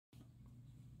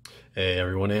Hey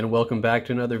everyone, and welcome back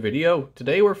to another video.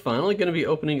 Today we're finally going to be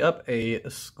opening up a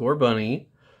Scorbunny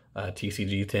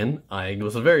TCG 10. I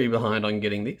was very behind on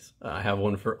getting these. I have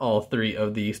one for all three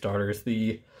of the starters,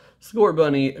 the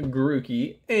Scorbunny,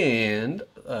 Grookey, and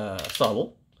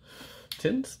Sobble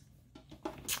tins.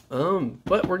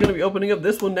 But we're going to be opening up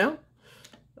this one now.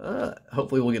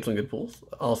 Hopefully we'll get some good pulls.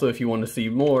 Also, if you want to see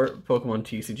more Pokemon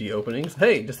TCG openings,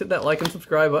 hey, just hit that like and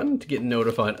subscribe button to get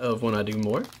notified of when I do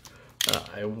more.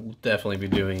 I will definitely be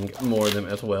doing more of them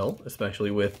as well, especially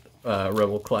with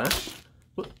Rebel Clash.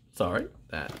 Sorry,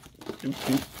 that.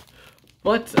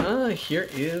 But here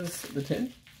is the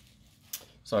tin.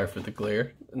 Sorry for the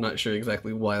glare. I'm not sure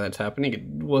exactly why that's happening. It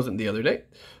wasn't the other day.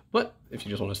 But if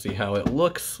you just want to see how it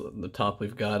looks, at the top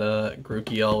we've got a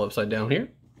Grookey all upside down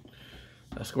here,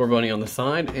 a Scorbunny on the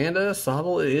side, and a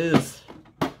Sobble is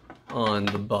on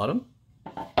the bottom.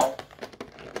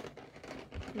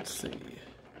 Let's see.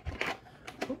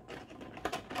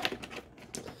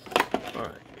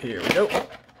 Alright, here we go.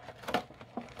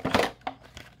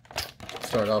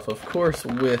 Start off, of course,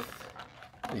 with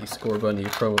the Scorbunny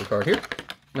promo card here.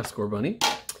 Not Scorbunny.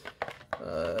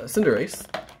 Cinderace.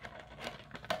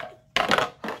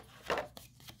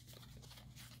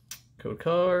 Code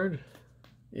card,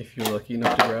 if you're lucky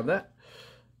enough to grab that.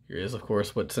 Here is, of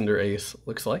course, what Cinderace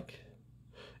looks like.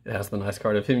 It has the nice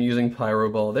card of him using Pyro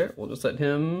Ball there. We'll just set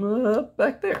him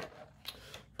back there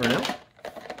for now.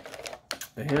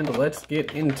 And let's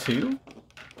get into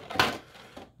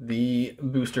the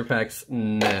booster packs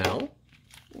now.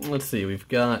 Let's see, we've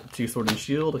got two Sword and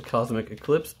Shield, a Cosmic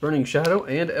Eclipse, Burning Shadow,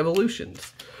 and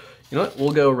Evolutions. You know what,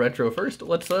 we'll go retro first.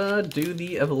 Let's do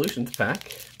the Evolutions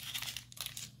pack.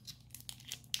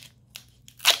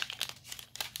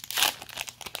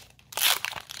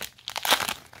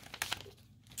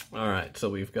 Alright, so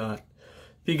we've got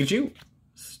Pikachu,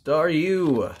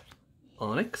 Staryu,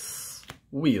 Onix,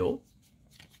 Wheel,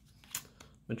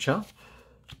 Machop,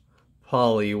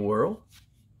 Poliwhirl.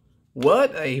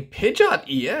 What? A Pidgeot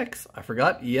EX? I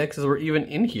forgot EXs were even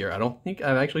in here. I don't think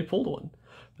I've actually pulled one.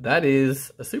 But that is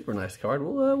a super nice card.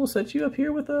 We'll set you up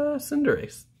here with a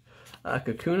Cinderace,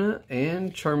 Kakuna,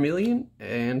 and Charmeleon,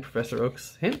 and Professor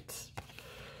Oak's Hint,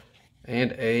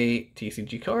 and a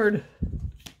TCG card.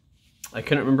 I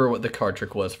couldn't remember what the card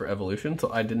trick was for Evolution, so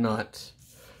I did not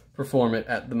perform it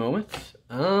at the moment.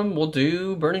 We'll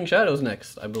do Burning Shadows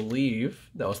next. I believe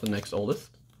that was the next oldest.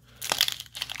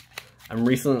 I'm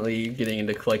recently getting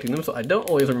into collecting them, so I don't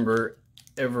always remember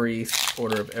every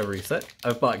order of every set.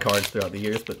 I've bought cards throughout the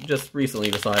years, but just recently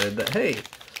decided that, hey,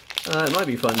 it might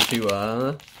be fun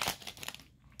to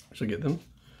actually get them.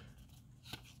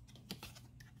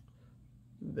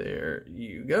 There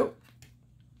you go.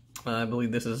 I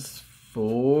believe this is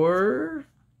 4.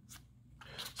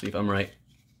 See if I'm right.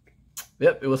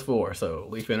 Yep, it was 4. So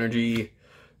Leaf Energy,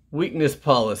 Weakness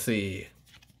Policy,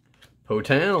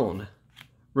 Potown,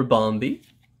 Ribombee,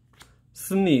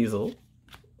 Sneasel,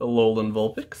 Alolan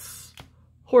Vulpix,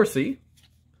 Horsey,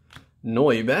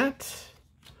 Noibat,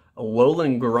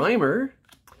 Alolan Grimer,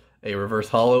 a Reverse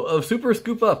Holo of Super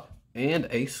Scoop Up, and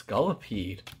a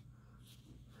Scolipede.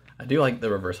 I do like the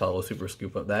Reverse Holo Super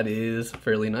Scoop Up. That is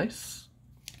fairly nice.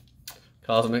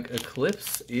 Cosmic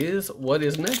Eclipse is what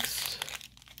is next.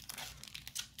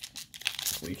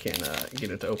 We can get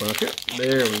it to open up here.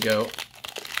 There we go.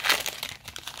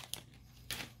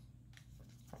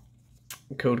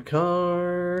 Code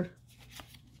card.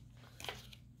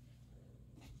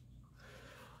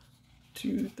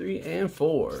 2, 3, and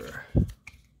 4.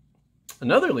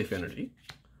 Another Leaf Energy.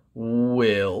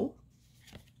 Will.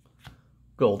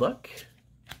 Golduck.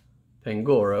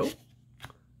 Pangoro.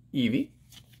 Eevee.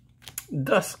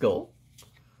 Duskull,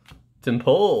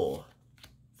 Temple,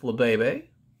 Flabebe,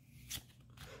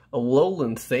 a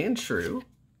Alolan Sandshrew,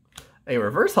 a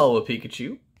Reverse Holo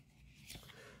Pikachu,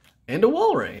 and a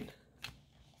Walrein.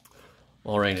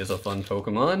 Walrein is a fun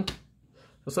Pokemon.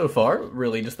 So far,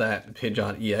 really just that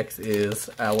Pidgeot EX is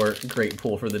our great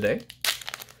pull for the day.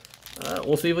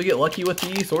 We'll see if we get lucky with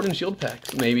the Sword and Shield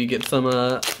packs. Maybe get some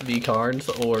V cards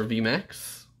or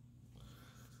VMAX.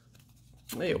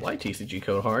 Hey, white TCG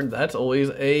code hard. That's always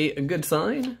a good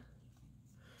sign.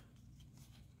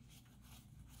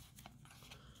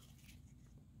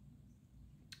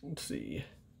 Let's see.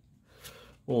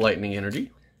 Lightning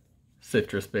Energy,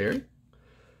 Citrus Berry,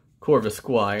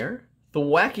 Corvisquire,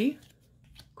 Thwackey,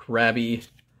 Krabby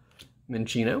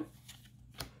Minccino,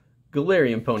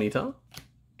 Galarian Ponyta,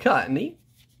 Cottony,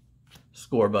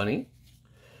 Scorbunny,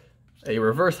 a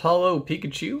Reverse Holo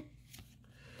Pikachu,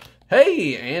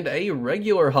 hey, and a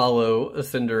regular Holo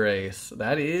Cinderace.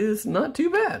 That is not too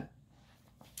bad.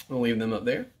 I'll leave them up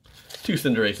there. 2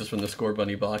 Cinderaces from the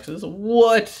Scorbunny boxes.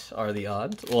 What are the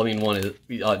odds? Well, I mean, one is,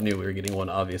 we knew we were getting one,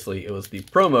 obviously. It was the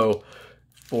promo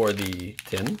for the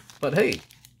tin. But hey,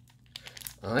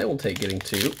 I will take getting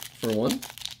 2 for 1.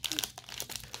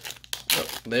 Oh,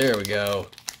 there we go.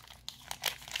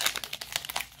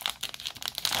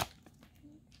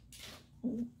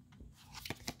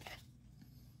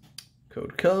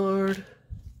 Code card.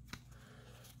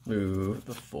 Move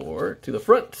the 4 to the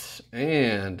front.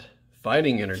 And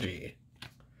Fighting Energy.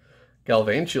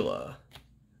 Galvantula.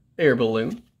 Air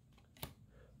Balloon.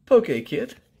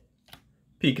 Pokekid.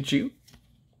 Pikachu.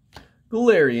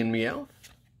 Galarian Meowth.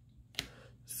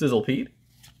 Sizzlepede.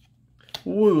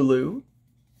 Wooloo.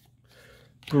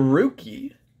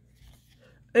 Grookey.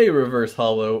 A Reverse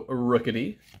Hollow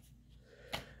Rookity.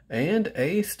 And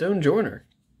a Stonejourner.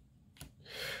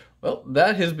 Well,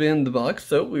 that has been the box,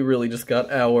 so we really just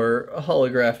got our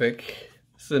holographic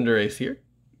Cinderace here.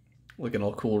 Looking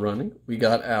all cool running. We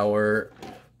got our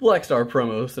Black Star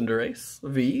promo Cinderace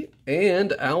V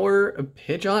and our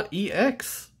Pidgeot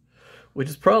EX, which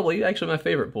is probably actually my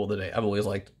favorite pull today. I've always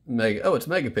liked Mega. Oh, it's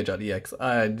Mega Pidgeot EX.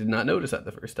 I did not notice that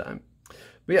the first time.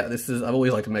 But yeah, I've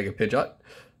always liked Mega Pidgeot.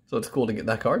 So it's cool to get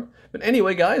that card. But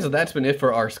anyway, guys, that's been it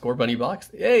for our Scorbunny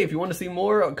box. Hey, if you want to see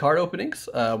more card openings,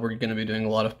 we're going to be doing a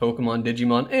lot of Pokemon,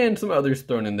 Digimon, and some others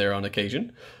thrown in there on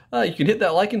occasion. You can hit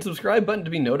that like and subscribe button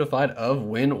to be notified of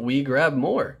when we grab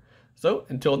more. So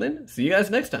until then, see you guys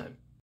next time.